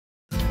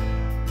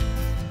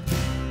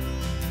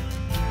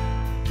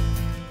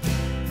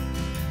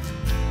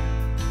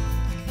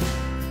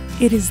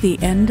It is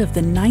the end of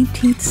the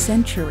 19th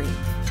century.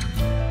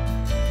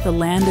 The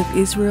land of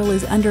Israel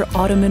is under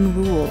Ottoman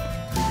rule.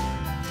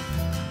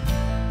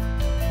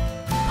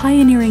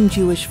 Pioneering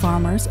Jewish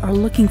farmers are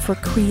looking for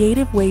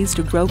creative ways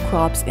to grow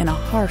crops in a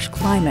harsh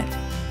climate.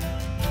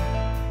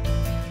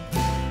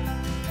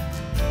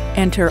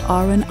 Enter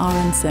Aaaron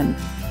Aaronsohn,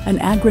 an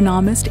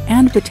agronomist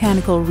and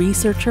botanical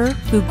researcher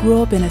who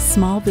grew up in a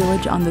small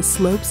village on the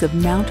slopes of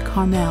Mount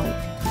Carmel.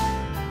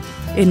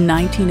 In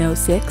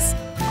 1906,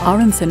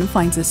 Aaronsohn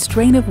finds a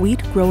strain of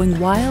wheat growing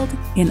wild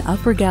in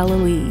Upper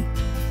Galilee.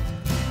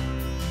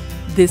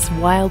 This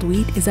wild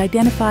wheat is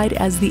identified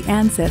as the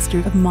ancestor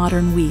of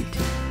modern wheat.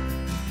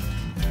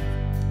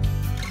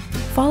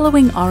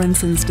 Following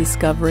Aaronsohn's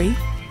discovery,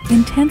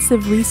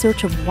 intensive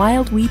research of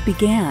wild wheat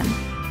began.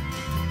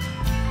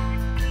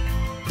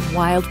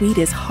 Wild wheat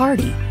is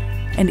hardy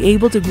and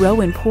able to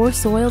grow in poor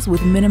soils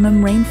with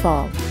minimum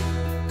rainfall.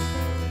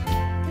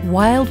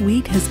 Wild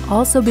wheat has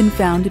also been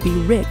found to be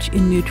rich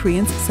in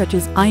nutrients such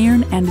as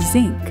iron and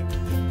zinc.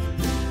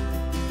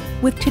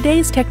 With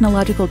today's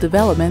technological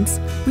developments,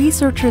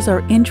 researchers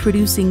are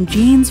introducing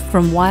genes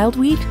from wild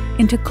wheat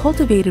into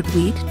cultivated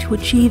wheat to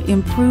achieve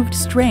improved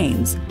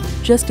strains,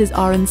 just as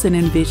Aaronsohn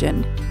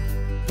envisioned.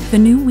 The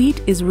new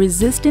wheat is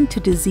resistant to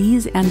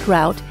disease and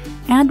drought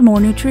and more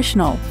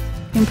nutritional,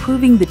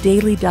 improving the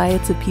daily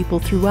diets of people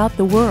throughout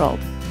the world.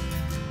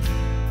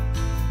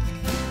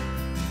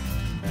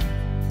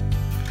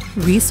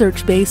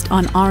 Research based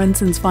on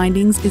Aaronsohn's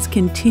findings is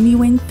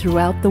continuing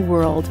throughout the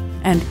world,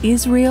 and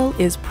Israel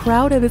is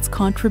proud of its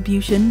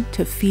contribution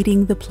to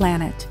feeding the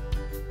planet.